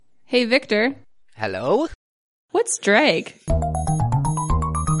Hey, Victor. Hello? What's drag?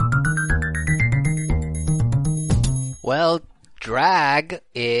 Well, drag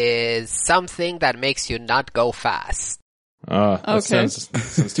is something that makes you not go fast. That Okay.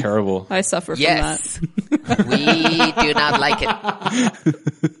 sounds terrible. I suffer from Yes. We do not like it.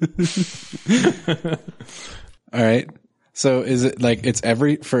 All right. So is it like it's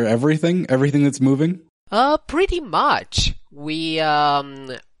for everything that's moving? Pretty much.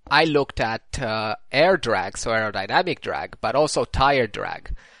 I looked at air drag, so aerodynamic drag, but also tire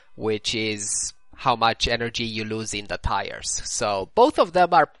drag, which is how much energy you lose in the tires. So both of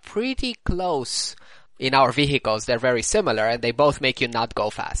them are pretty close in our vehicles. They're very similar, and they both make you not go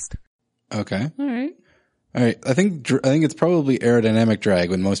fast. Okay. that. All right. I think it's probably aerodynamic drag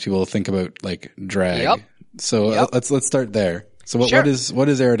when most people think about like drag. Yep. So Yep. let's start there. So Sure. what is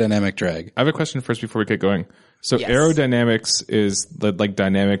aerodynamic drag? I have a question first before we get going. So Yes. aerodynamics is the like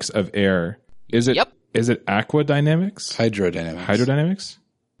dynamics of air. Is it? Yep. Is it aquadynamics? Hydrodynamics. Hydrodynamics?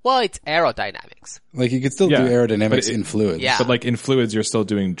 Well, it's aerodynamics. Like you could still Yeah, do aerodynamics but in fluids. Yeah. But like in fluids, you're still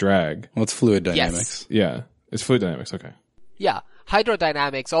doing drag. Well, it's fluid Yes. dynamics. Yeah. It's fluid dynamics. Okay. Yeah,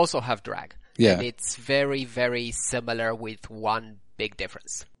 hydrodynamics also have drag. Yeah. And it's very, very similar with one big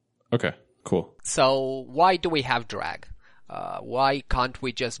difference. Okay. Cool. So why do we have drag? Why can't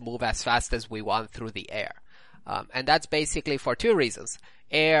we just move as fast as we want through the air? And that's basically for two reasons.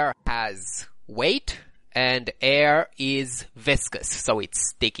 Air has weight and air is viscous, so it's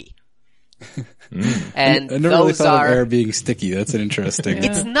sticky. And I never really those thought are... of air being sticky. That's an interesting.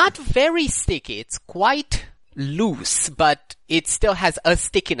 It's not very sticky. It's quite loose, but it still has a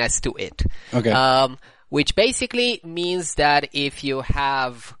stickiness to it. Okay. Which basically means that if you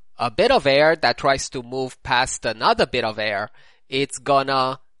have a bit of air that tries to move past another bit of air, it's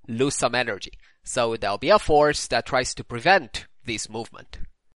gonna lose some energy. So there'll be a force that tries to prevent this movement.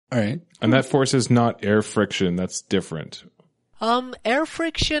 All right. And that force is not air friction. That's different. Air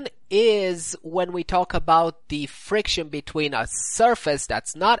friction is when we talk about the friction between a surface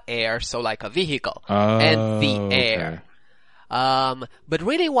that's not air, so like a vehicle, and the air. But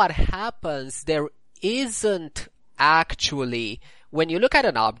really what happens, there isn't actually, when you look at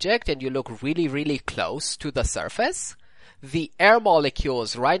an object and you look really, really close to the surface, the air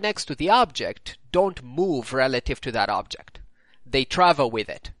molecules right next to the object don't move relative to that object. They travel with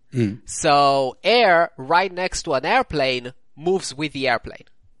it. So air right next to an airplane moves with the airplane.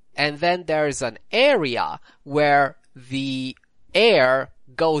 And then there's an area where the air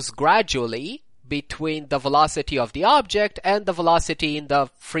goes gradually between the velocity of the object and the velocity in the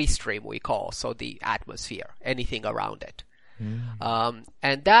free stream we call, so the atmosphere, anything around it.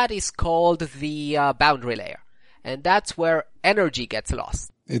 And that is called the boundary layer. And that's where energy gets lost.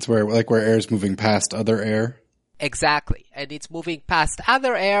 It's where air is moving past other air. Exactly. And it's moving past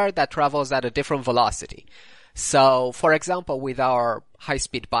other air that travels at a different velocity. So, for example, with our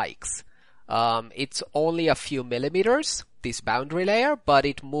high-speed bikes, it's only a few millimeters, this boundary layer, but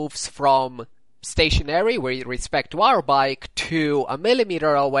it moves from stationary with respect to our bike to a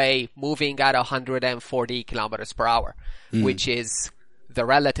millimeter away, moving at 140 kilometers per hour, which is the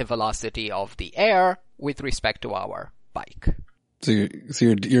relative velocity of the air with respect to our bike. So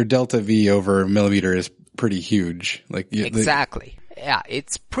your delta V over a millimeter is pretty huge. Exactly. Yeah,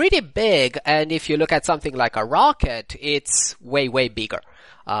 it's pretty big, and if you look at something like a rocket, it's way, way bigger.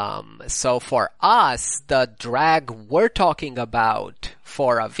 So for us, the drag we're talking about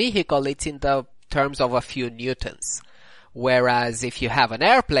for a vehicle, it's in the terms of a few newtons. Whereas if you have an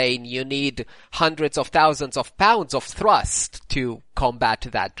airplane, you need hundreds of thousands of pounds of thrust to combat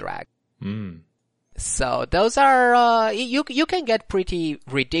that drag. So those are, you can get pretty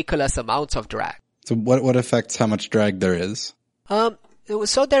ridiculous amounts of drag. So what affects how much drag there is?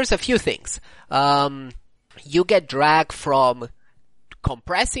 So there's a few things. You get drag from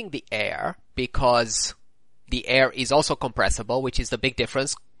compressing the air because the air is also compressible, which is the big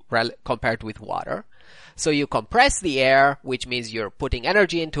difference compared with water. So you compress the air, which means you're putting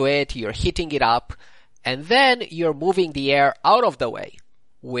energy into it, you're heating it up, and then you're moving the air out of the way,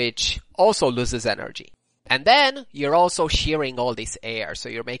 which also loses energy. And then you're also shearing all this air, so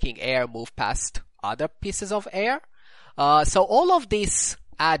you're making air move past other pieces of air. So all of this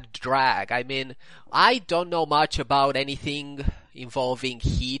add drag. I mean, I don't know much about anything involving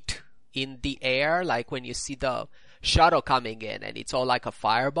heat in the air, like when you see the shuttle coming in and it's all like a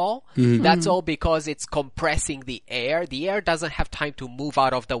fireball. That's all because it's compressing the air. The air doesn't have time to move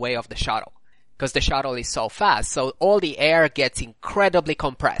out of the way of the shuttle because the shuttle is so fast. So all the air gets incredibly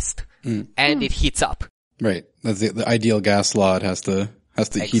compressed and it heats up. Right. That's the ideal gas law. It has to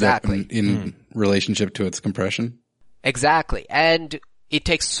heat up in relationship to its compression. Exactly. And it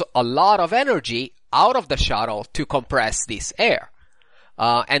takes a lot of energy out of the shuttle to compress this air.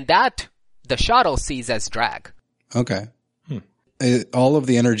 And that the shuttle sees as drag. Okay. All of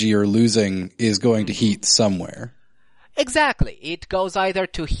the energy you're losing is going to heat somewhere. Exactly. It goes either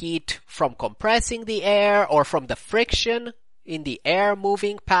to heat from compressing the air or from the friction in the air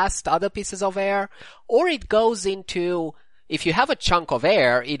moving past other pieces of air, or it goes into, if you have a chunk of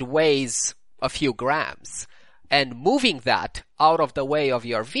air, it weighs a few grams, and moving that out of the way of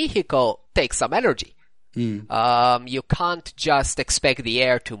your vehicle takes some energy. You can't just expect the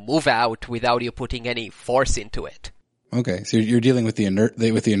air to move out without you putting any force into it. Okay, so you're dealing with the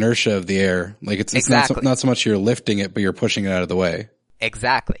inertia of the air. Like it's Exactly. not so much you're lifting it, but you're pushing it out of the way.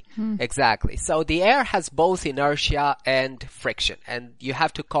 Exactly. Exactly. So the air has both inertia and friction, and you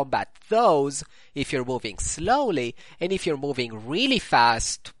have to combat those if you're moving slowly, and if you're moving really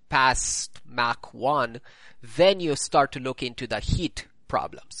fast past Mach 1, then you start to look into the heat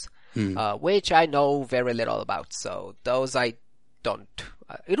problems, which I know very little about. So those I don't.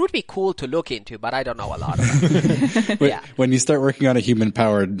 It would be cool to look into, but I don't know a lot about. Yeah. When you start working on a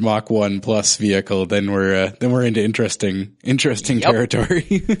human-powered Mach 1 plus vehicle, then we're into interesting territory.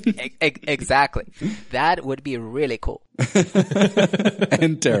 Exactly. That would be really cool.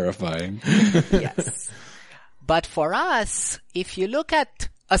 And terrifying. Yes. But for us, if you look at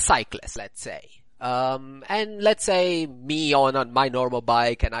a cyclist, let's say, and let's say me on my normal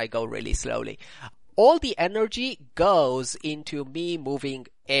bike and I go really slowly, all the energy goes into me moving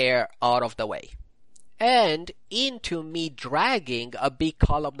air out of the way and into me dragging a big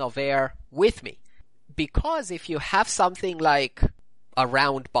column of air with me. Because if you have something like a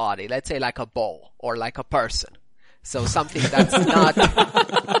round body, let's say like a ball or like a person, so something that's not...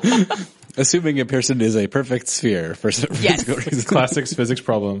 Assuming a person is a perfect sphere for physical reasons. Classic physics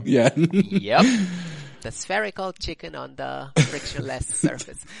problem. Yeah. Yep. The spherical chicken on the frictionless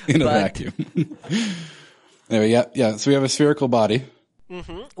surface. In a vacuum. Anyway, yeah. So we have a spherical body.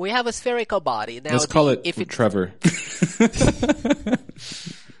 We have a spherical body. Now, Let's call it Trevor.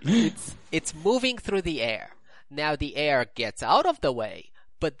 It's moving through the air. Now the air gets out of the way,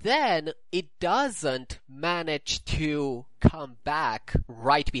 but then it doesn't manage to come back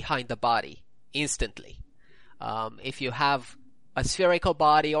right behind the body instantly. If you have a spherical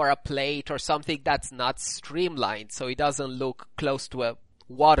body or a plate or something that's not streamlined, so it doesn't look close to a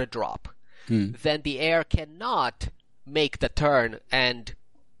water drop, then the air cannot make the turn and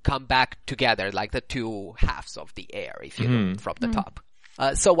come back together like the two halves of the air if you look from the top.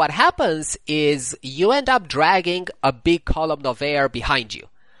 So what happens is you end up dragging a big column of air behind you,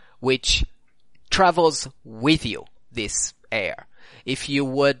 which travels with you, this air. If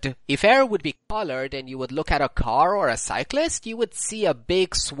air would be colored and you would look at a car or a cyclist, you would see a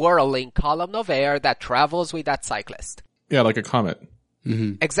big swirling column of air that travels with that cyclist. Yeah, like a comet.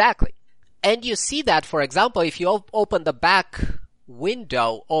 Exactly. And you see that, for example, if you open the back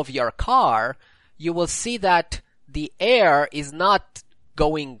window of your car, you will see that the air is not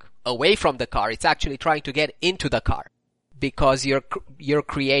going away from the car. It's actually trying to get into the car because you're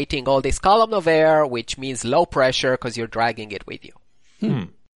creating all this column of air, which means low pressure because you're dragging it with you.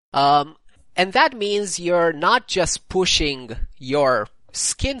 And that means you're not just pushing your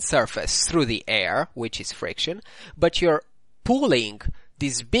skin surface through the air, which is friction, but you're pulling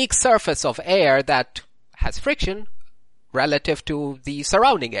this big surface of air that has friction relative to the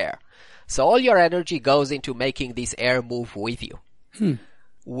surrounding air. So all your energy goes into making this air move with you.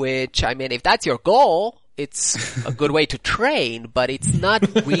 Which, I mean, if that's your goal, it's a good way to train, but it's not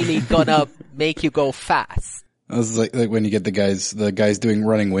really gonna make you go fast. This is like when you get the guys doing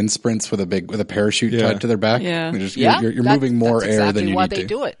running wind sprints with a parachute tied to their back. Yeah. You're moving more that's air exactly than you why need they to.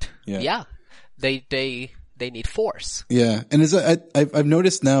 do it. Yeah. They need force. Yeah, and I've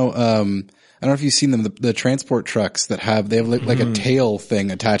noticed now. I don't know if you've seen them. The transport trucks that have like a tail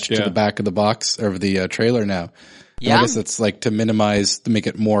thing attached to the back of the box or the trailer now. Yeah. I guess it's like to make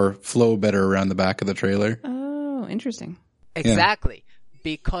it more flow better around the back of the trailer. Oh, interesting. Exactly.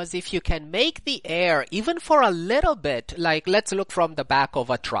 Because if you can make the air, even for a little bit, like let's look from the back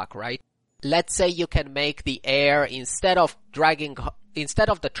of a truck, right? Let's say you can make the air, instead of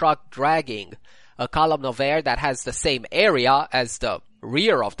the truck dragging a column of air that has the same area as the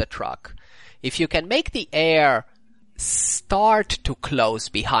rear of the truck, if you can make the air start to close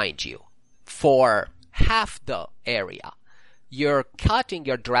behind you for half the area, you're cutting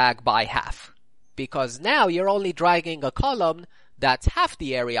your drag by half. Because now you're only dragging a column that's half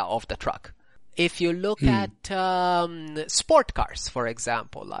the area of the truck. If you look at sport cars, for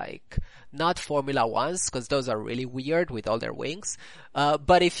example, like not Formula Ones, because those are really weird with all their wings,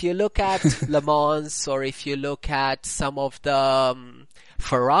 but if you look at Le Mans, or if you look at some of the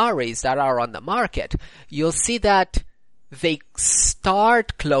Ferraris that are on the market, you'll see that they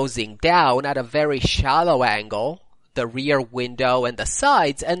start closing down at a very shallow angle, the rear window and the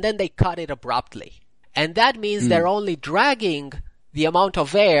sides, and then they cut it abruptly. And that means they're only dragging the amount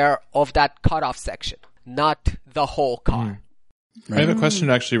of air of that cutoff section, not the whole car. I have a question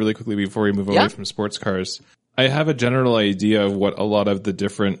actually really quickly before we move away from sports cars. I have a general idea of what a lot of the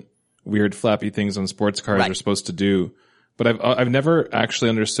different weird flappy things on sports cars are supposed to do, but I've never actually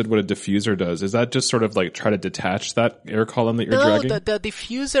understood what a diffuser does. Is that just sort of like try to detach that air column that you're dragging? No, the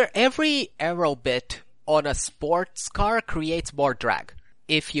diffuser, every aero bit on a sports car creates more drag.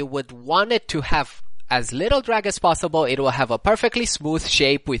 If you would want it to have as little drag as possible, it will have a perfectly smooth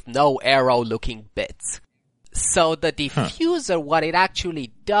shape with no arrow-looking bits. So the diffuser, what it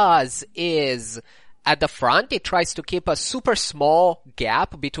actually does is, at the front, it tries to keep a super small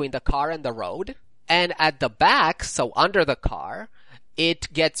gap between the car and the road. And at the back, so under the car,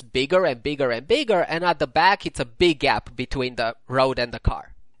 it gets bigger and bigger and bigger. And at the back, it's a big gap between the road and the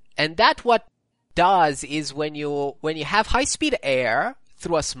car. And that what does is when you have high-speed air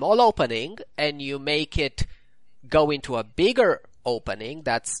through a small opening and you make it go into a bigger opening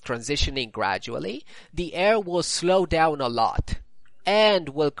that's transitioning gradually, the air will slow down a lot and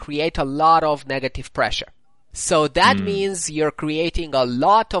will create a lot of negative pressure. So that means you're creating a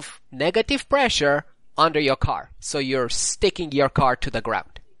lot of negative pressure under your car. So you're sticking your car to the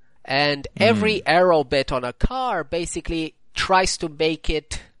ground. And every aero bit on a car basically tries to make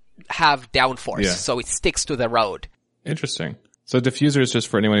it have downforce. So it sticks to the road. Interesting. So diffusers, just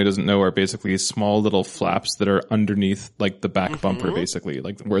for anyone who doesn't know, are basically small little flaps that are underneath like the back bumper, basically,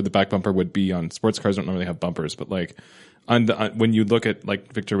 like where the back bumper would be on sports cars. Don't normally have bumpers, but like when you look at,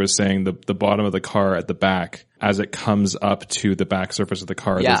 like Victor was saying, the bottom of the car at the back, as it comes up to the back surface of the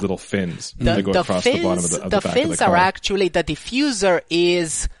car, there's little fins that go across the bottom of the back of the car. The fins are actually, the diffuser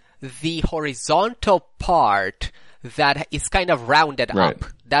is the horizontal part that is kind of rounded up.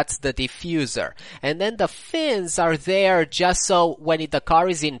 That's the diffuser. And then the fins are there just so when the car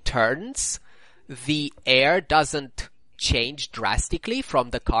is in turns, the air doesn't change drastically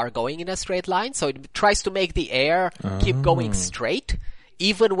from the car going in a straight line. So it tries to make the air keep going straight,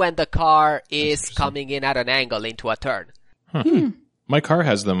 even when the car is coming in at an angle into a turn. My car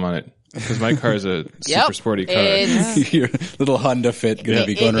has them on it. Because my car is a super sporty car. Your little Honda Fit going to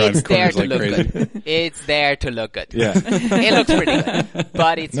be going around corners like crazy. Good. It's there to look good. Yeah. It looks pretty good,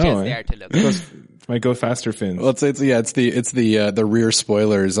 but it's just there to look good. Might go faster fins. Well, it's the rear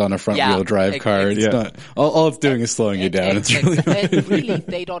spoilers on a front wheel drive car. It's not, all it's doing is slowing you down. It's really,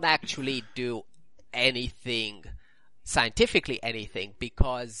 they don't actually do anything, scientifically anything,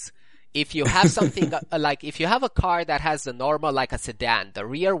 because if you have something like, if you have a car that has the normal, like a sedan, the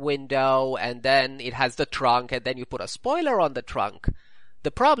rear window, and then it has the trunk, and then you put a spoiler on the trunk,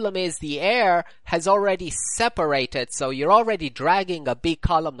 the problem is the air has already separated, so you're already dragging a big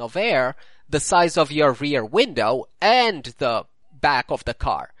column of air the size of your rear window and the back of the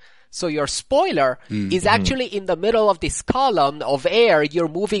car. So your spoiler is actually in the middle of this column of air you're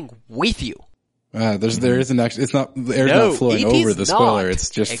moving with you. There isn't actually, it's not, the air's not flowing over the spoiler, it's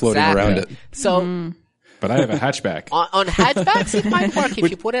just floating around it. So, but I have a hatchback. On hatchbacks it might work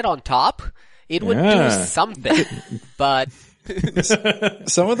if you put it on top. It would do something, but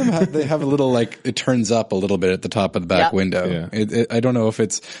some of them they have a little, like, it turns up a little bit at the top of the back window. Yeah. I don't know if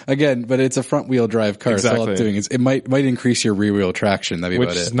it's, again, but it's a front wheel drive car. Exactly. So all it's doing is it might increase your rear wheel traction. That'd be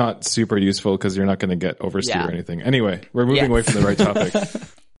about it. Which is not super useful because you're not going to get oversteer or anything. Anyway, we're moving away from the right topic.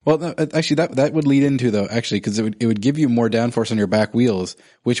 Well, no, actually, that would lead into, though, actually, because it would give you more downforce on your back wheels,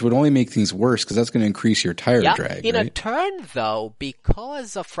 which would only make things worse because that's going to increase your tire drag. In a turn, though,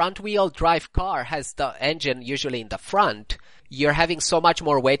 because a front-wheel drive car has the engine usually in the front, you're having so much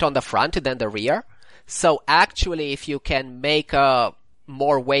more weight on the front than the rear. So actually, if you can make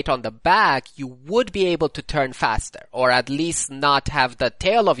more weight on the back, you would be able to turn faster, or at least not have the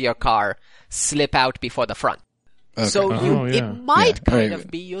tail of your car slip out before the front. Okay. So it might kind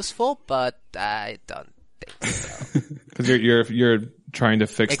of be useful, but I don't think so. Because you're trying to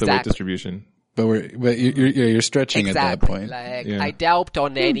fix the weight distribution. But you're stretching at that point. Like, I doubt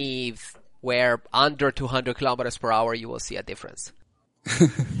on anywhere under 200 kilometers per hour you will see a difference.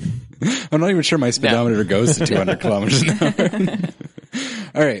 I'm not even sure my speedometer goes to 200 kilometers an hour.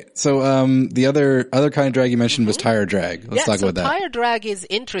 All right. So the other kind of drag you mentioned was tire drag. Let's talk about that. Tire drag is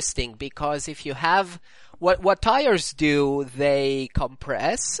interesting because if you have what tires do, they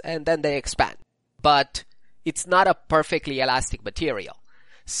compress and then they expand. But it's not a perfectly elastic material.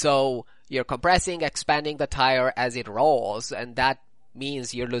 So you're compressing, expanding the tire as it rolls, and that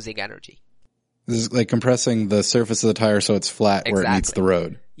means you're losing energy. This is like compressing the surface of the tire so it's flat where it meets the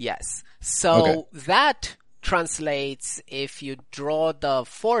road. Yes. So that translates, if you draw the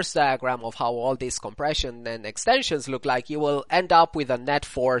force diagram of how all these compression and extensions look like, you will end up with a net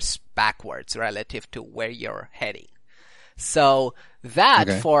force backwards relative to where you're heading. So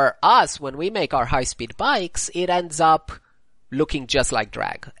that for us, when we make our high-speed bikes, it ends up looking just like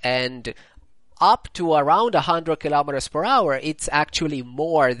drag. And up to around 100 kilometers per hour, it's actually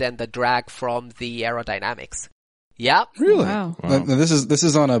more than the drag from the aerodynamics. Yeah. Really? Wow. This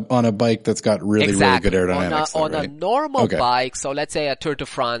is on a bike that's got really good aerodynamics. On a normal bike, so let's say a Tour de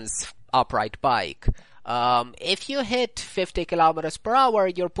France upright bike, if you hit 50 kilometers per hour,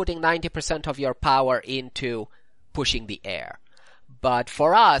 you're putting 90% of your power into pushing the air. But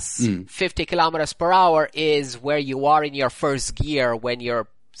for us, 50 kilometers per hour is where you are in your first gear when you're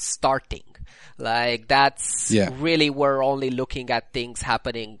starting. Like, that's really, we're only looking at things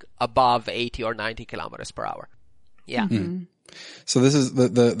happening above 80 or 90 kilometers per hour. Yeah. Mm-hmm. So this is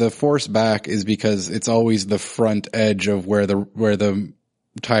the force back is because it's always the front edge of where the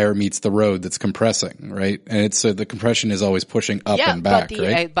tire meets the road that's compressing, right? And it's the compression is always pushing up and back,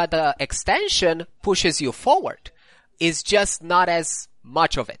 right? But the extension pushes you forward. It's just not as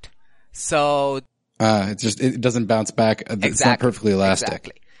much of it. So it doesn't bounce back. It's not perfectly elastic.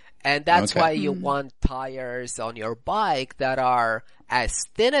 Exactly. And that's why you want tires on your bike that are as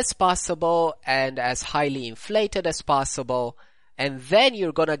thin as possible and as highly inflated as possible. And then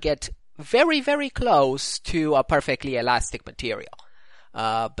you're going to get very, very close to a perfectly elastic material.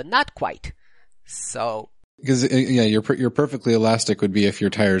 But not quite. So. Because, your perfectly elastic would be if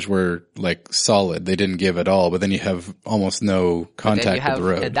your tires were like solid. They didn't give at all, but then you have almost no contact with the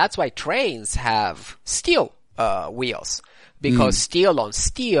road. And that's why trains have steel, wheels. Because steel on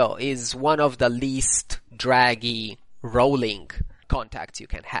steel is one of the least draggy rolling contacts you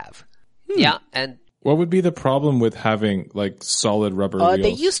can have. Yeah, and what would be the problem with having like solid rubber wheels?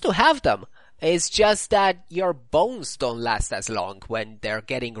 They used to have them. It's just that your bones don't last as long when they're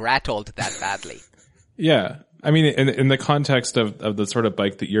getting rattled that badly. Yeah. I mean, in the context of the sort of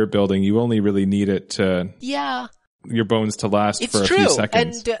bike that you're building, you only really need it to your bones to last for a few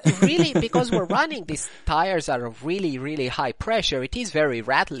seconds. And really, because we're running these tires at a really, really high pressure, it is very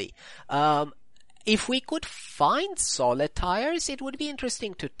rattly. If we could find solid tires, it would be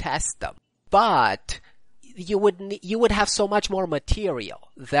interesting to test them. But you would have so much more material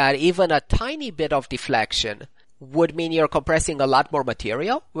that even a tiny bit of deflection would mean you're compressing a lot more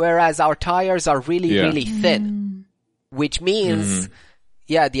material, whereas our tires are really, really thin, which means,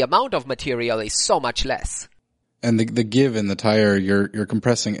 the amount of material is so much less. And the give in the tire, you're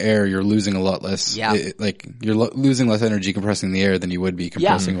compressing air, you're losing a lot less. Yeah. You're losing less energy compressing the air than you would be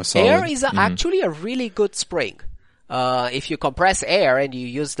compressing with solid. Air is actually a really good spring. If you compress air and you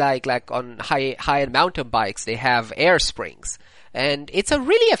use like on high-end mountain bikes, they have air springs. And it's a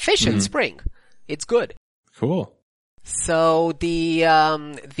really efficient spring. It's good. Cool. So the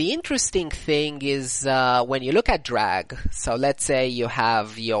interesting thing is, when you look at drag, so let's say you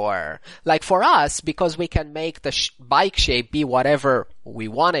have like for us, because we can make the bike shape be whatever we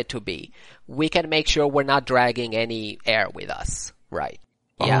want it to be, we can make sure we're not dragging any air with us, right?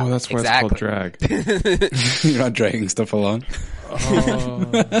 Oh, that's why it's called drag. You're not dragging stuff along. Oh,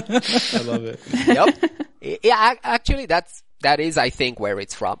 I love it. Yep. Yeah, actually that is, I think, where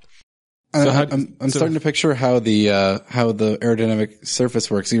it's from. I'm starting to picture how the aerodynamic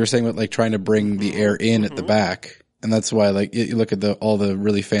surface works. You were saying about like trying to bring the air in at the back, and that's why like you look at all the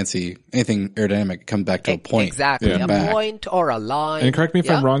really fancy anything aerodynamic comes back to a point. Exactly, a point or a line. And correct me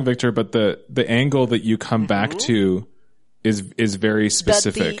if I'm wrong, Victor, but the angle that you come back to is very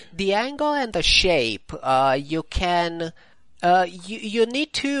specific. The angle and the shape, you can you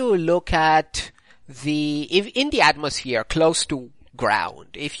need to look at in the atmosphere close to ground.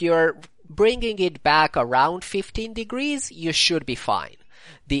 If you're bringing it back around 15 degrees, you should be fine.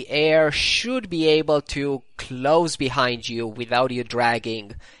 The air should be able to close behind you without you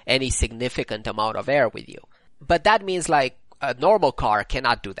dragging any significant amount of air with you. But that means like a normal car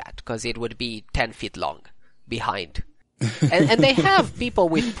cannot do that because it would be 10 feet long behind. and they have people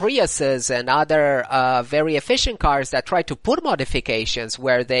with Priuses and other very efficient cars that try to put modifications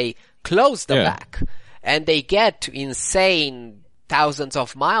where they close the back and they get insane thousands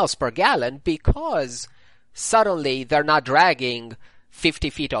of miles per gallon because suddenly they're not dragging 50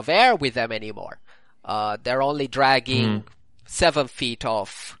 feet of air with them anymore. They're only dragging 7 feet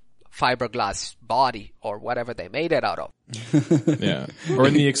of fiberglass body or whatever they made it out of. Yeah. Or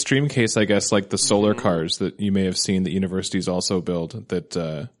in the extreme case, I guess, like the solar cars that you may have seen that universities also build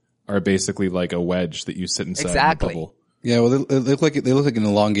that are basically like a wedge that you sit inside the bubble. Yeah, well, they look like an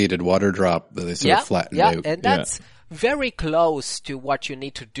elongated water drop that they sort of flattened out. And that's very close to what you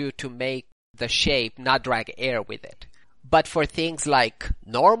need to do to make the shape not drag air with it. But for things like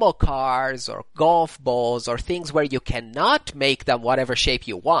normal cars or golf balls or things where you cannot make them whatever shape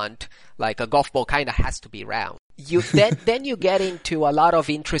you want, like a golf ball kind of has to be round. Then you get into a lot of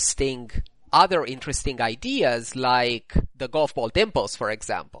other interesting ideas like the golf ball dimples, for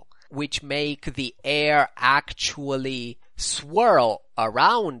example, which make the air actually swirl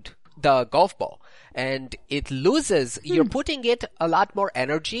around the golf ball. And it loses, you're putting it a lot more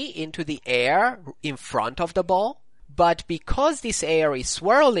energy into the air in front of the ball. But because this air is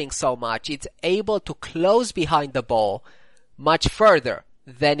swirling so much, it's able to close behind the ball much further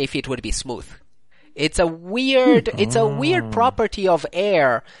than if it would be smooth. It's a weird property of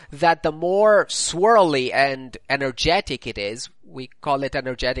air that the more swirly and energetic it is, we call it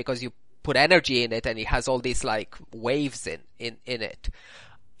energetic because you put energy in it and it has all these like waves in it.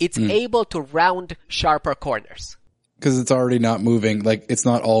 It's able to round sharper corners. Because it's already not moving, like it's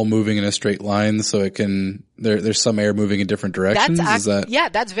not all moving in a straight line, so it can, there's some air moving in different directions. Yeah,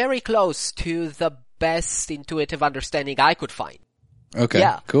 that's very close to the best intuitive understanding I could find. Okay,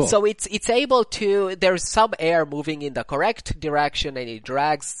 yeah, cool. So it's able to, there's some air moving in the correct direction and it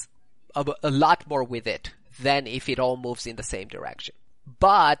drags a lot more with it than if it all moves in the same direction.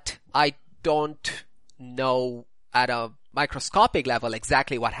 But I don't know at a microscopic level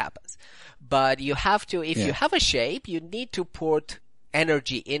exactly what happens. But you have to, if you have a shape, you need to put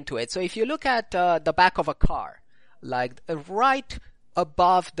energy into it. So if you look at the back of a car, like right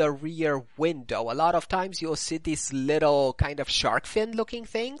above the rear window, a lot of times you'll see these little kind of shark fin looking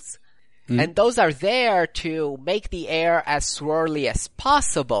things. And those are there to make the air as swirly as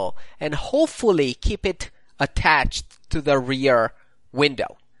possible and hopefully keep it attached to the rear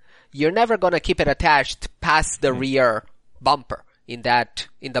window. You're never going to keep it attached past the rear bumper in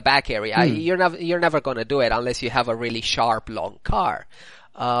the back area. You're never going to do it unless you have a really sharp, long car.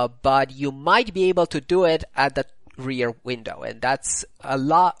 But you might be able to do it at the rear window. And that's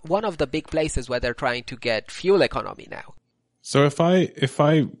one of the big places where they're trying to get fuel economy now. So if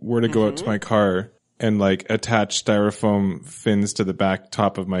I were to go out to my car and like attach styrofoam fins to the back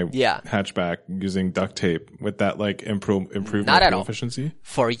top of my hatchback using duct tape, would that like improve my fuel efficiency?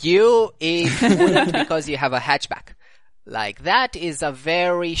 For you, it wouldn't because you have a hatchback. Like that is a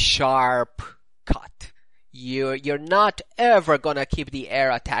very sharp cut. You're not ever gonna keep the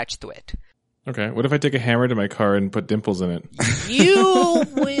air attached to it. Okay. What if I take a hammer to my car and put dimples in it? You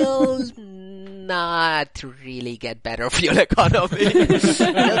will not really get better fuel economy. You'll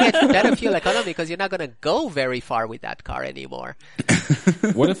get better fuel economy because you're not going to go very far with that car anymore.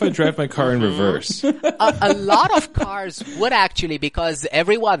 What if I drive my car in reverse? A lot of cars would actually, because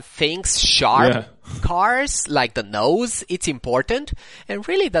everyone thinks sharp cars, like the nose, it's important. And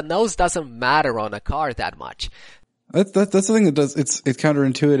really the nose doesn't matter on a car that much. That's the thing that does, it's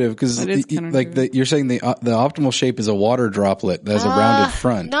counterintuitive because you're saying the optimal shape is a water droplet that has a rounded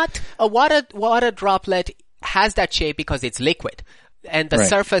front. Not a water droplet has that shape because it's liquid. And the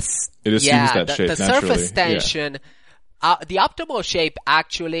surface, it assumes that shape the surface tension, the optimal shape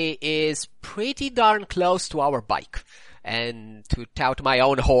actually is pretty darn close to our bike. And to tout my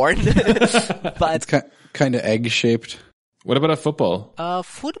own horn, but it's kind of egg shaped. What about a football?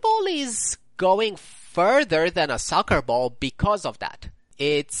 Football is going further than a soccer ball because of that.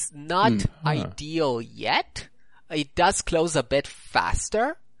 It's not ideal yet. It does close a bit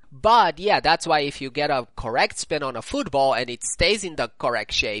faster. But yeah, that's why if you get a correct spin on a football and it stays in the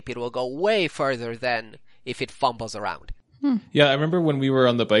correct shape, it will go way further than if it fumbles around. Yeah, I remember when we were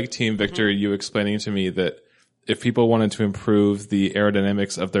on the bike team, Victor, you explaining to me that if people wanted to improve the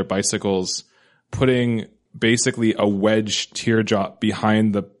aerodynamics of their bicycles, putting basically a wedge teardrop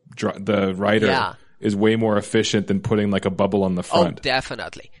behind the rider is way more efficient than putting like a bubble on the front. Oh,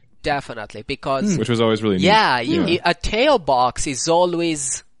 definitely, because which was always really neat. A tail box is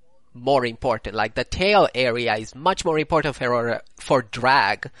always more important. Like the tail area is much more important for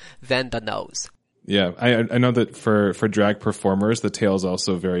drag than the nose. Yeah, I know that for drag performers, the tail is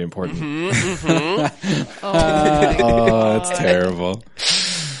also very important. Oh, that's terrible.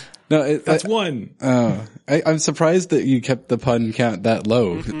 No, that's one. I'm surprised that you kept the pun count that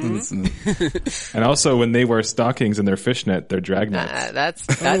low. And also, when they wear stockings and their fishnet, they're drag nets. That's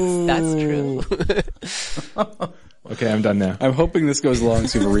true. Okay, I'm done now. I'm hoping this goes along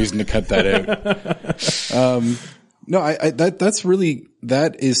so you have a reason to cut that out. No,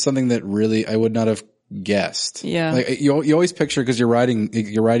 that is something that really I would not have guessed. Yeah. Like you always picture, because you're riding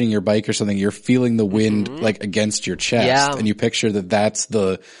your bike or something, you're feeling the wind like against your chest, and you picture that's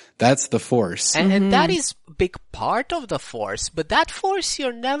the force. And that is a big part of the force, but that force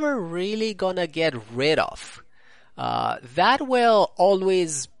you're never really gonna get rid of. That will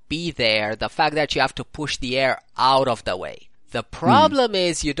always be there, the fact that you have to push the air out of the way. The problem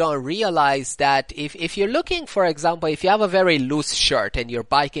is you don't realize that if you're looking, for example, if you have a very loose shirt and you're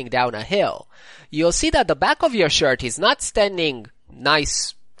biking down a hill, you'll see that the back of your shirt is not standing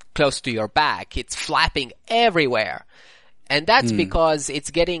nice close to your back. It's flapping everywhere. And that's because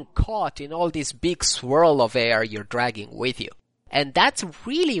it's getting caught in all this big swirl of air you're dragging with you. And that's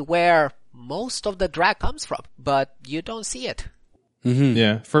really where most of the drag comes from, but you don't see it.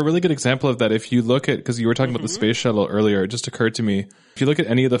 Yeah. For a really good example of that, if you look at, because you were talking about the space shuttle earlier, it just occurred to me, if you look at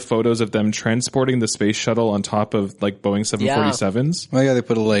any of the photos of them transporting the space shuttle on top of like Boeing 747s. Oh yeah, they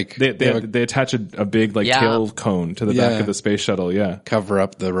put They attach a big tail cone to the back of the space shuttle, cover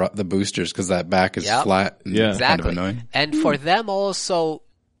up the boosters, because that back is flat and kind of annoying. And for them also,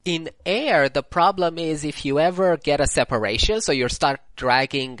 in air, the problem is if you ever get a separation, so you start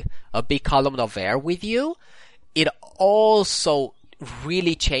dragging a big column of air with you, it also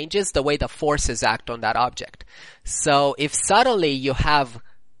really changes the way the forces act on that object. So if suddenly you have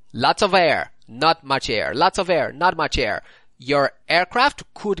lots of air, not much air, lots of air, not much air, your aircraft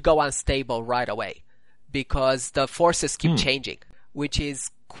could go unstable right away because the forces keep changing, which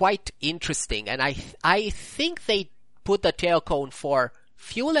is quite interesting. And I think they put the tail cone for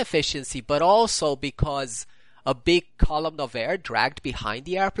fuel efficiency, but also because a big column of air dragged behind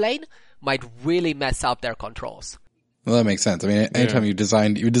the airplane might really mess up their controls. Well, that makes sense. I mean, anytime you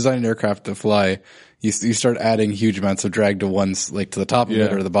design an aircraft to fly, you start adding huge amounts of drag to to the top of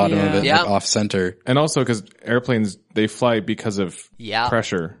it or the bottom of it, like off center. And also because airplanes, they fly because of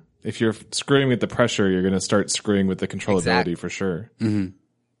pressure. If you're screwing with the pressure, you're going to start screwing with the controllability for sure. Mm-hmm.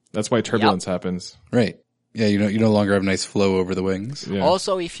 That's why turbulence happens. Right. Yeah, you no longer have nice flow over the wings. Yeah.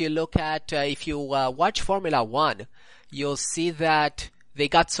 Also, if you look at, if you watch Formula One, you'll see that they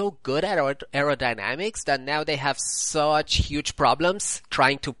got so good at aerodynamics that now they have such huge problems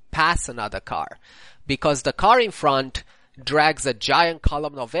trying to pass another car. Because the car in front drags a giant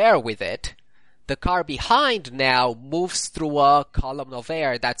column of air with it. The car behind now moves through a column of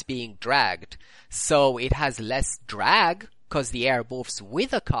air that's being dragged. So it has less drag because the air moves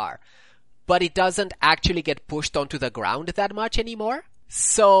with the car. But it doesn't actually get pushed onto the ground that much anymore.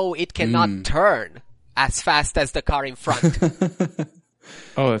 So it cannot turn as fast as the car in front.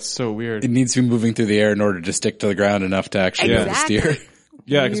 Oh, that's so weird. It needs to be moving through the air in order to stick to the ground enough to actually steer.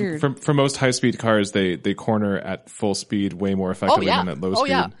 Yeah, because for most high-speed cars, they corner at full speed way more effectively than at low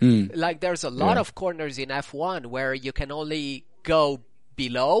speed. Like there's a lot of corners in F1 where you can only go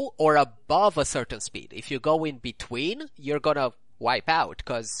below or above a certain speed. If you go in between, you're gonna wipe out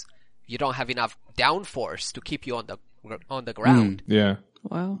because you don't have enough downforce to keep you on the ground. Yeah.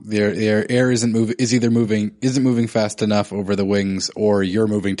 Wow. The air isn't moving fast enough over the wings, or you're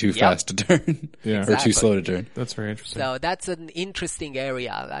moving too fast to turn. Or too slow to turn. That's very interesting. So that's an interesting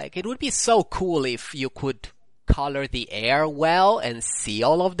area. Like, it would be so cool if you could color the air well and see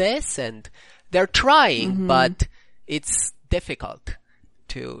all of this, and they're trying, but it's difficult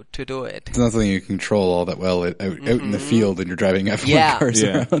to do it. It's not something you control all that well out in the field and you're driving F1 cars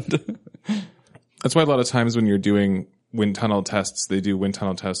around. That's why a lot of times when you're doing wind tunnel tests, they do wind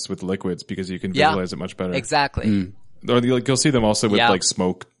tunnel tests with liquids because you can visualize it much better. Exactly. Or you'll see them also with like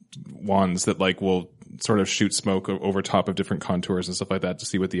smoke wands that like will sort of shoot smoke over top of different contours and stuff like that to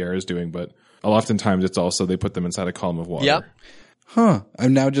see what the air is doing. But oftentimes it's also they put them inside a column of water. Yep. Huh.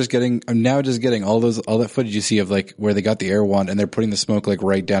 I'm now just getting all that footage you see of like where they got the air wand and they're putting the smoke like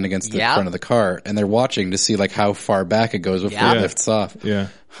right down against the front of the car and they're watching to see like how far back it goes before it lifts off. Yeah.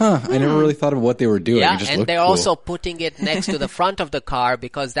 Huh. I never really thought of what they were doing. Yeah, it just and they're cool. also putting it next to the front of the car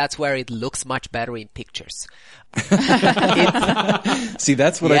because that's where it looks much better in pictures. See,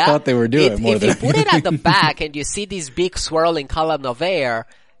 that's what I thought they were doing. If you put it at the back and you see this big swirling column of air,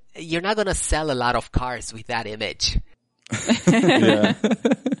 you're not going to sell a lot of cars with that image. Yeah.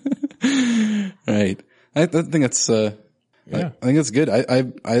 Right. I think that's I think that's good.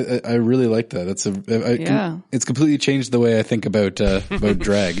 I really like that. It's completely changed the way I think about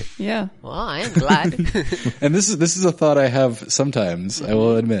drag. Yeah. Well, I am glad. And this is a thought I have sometimes, I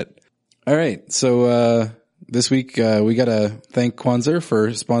will admit. All right. So this week we got to thank Quanser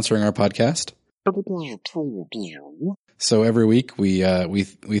for sponsoring our podcast. So every week we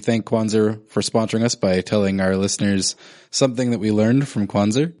thank Quanser for sponsoring us by telling our listeners something that we learned from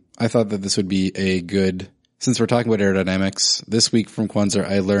Quanser. I thought that this would be since we're talking about aerodynamics, this week from Quanser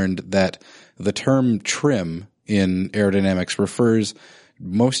I learned that the term trim in aerodynamics refers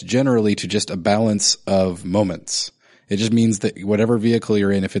most generally to just a balance of moments. It just means that whatever vehicle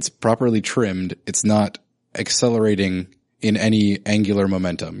you're in, if it's properly trimmed, it's not accelerating in any angular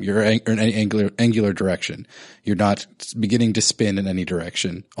momentum. Or in any angular direction. You're not beginning to spin in any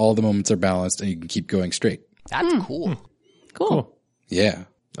direction. All the moments are balanced and you can keep going straight. That's cool. Cool. Yeah.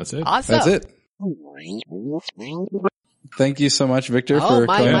 That's it. Awesome. That's it. Thank you so much, Victor, for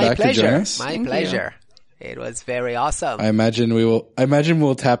coming back to join us. My pleasure. It was very awesome. I imagine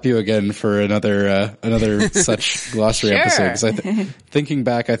we'll tap you again for another such glossary episode. Because thinking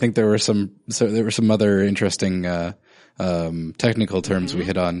back, I think there were some other interesting technical terms we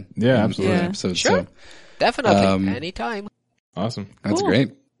hit on. Yeah, absolutely. In episodes, Sure. So, Definitely. Anytime. Awesome. that's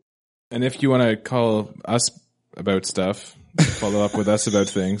great. And if you want to call us about stuff, follow up with us about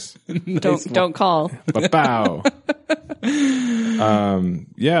things. Don't call. Bow.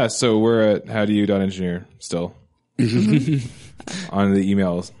 Yeah, so we're at howdoyou.engineer still on the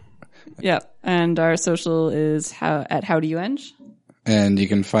emails. Yeah. And our social is at howdoyoueng. And you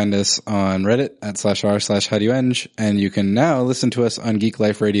can find us on Reddit at /r/howdoyoueng. And you can now listen to us on Geek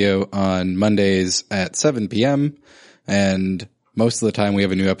Life Radio on Mondays at 7 p.m. And most of the time we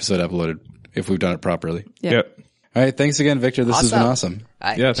have a new episode uploaded if we've done it properly. Yep. All right. Thanks again, Victor. This has been awesome.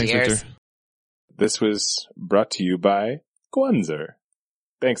 Yeah, thanks, Cheers. Victor. This was brought to you by Gwanzer.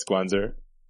 Thanks, Gwanzer.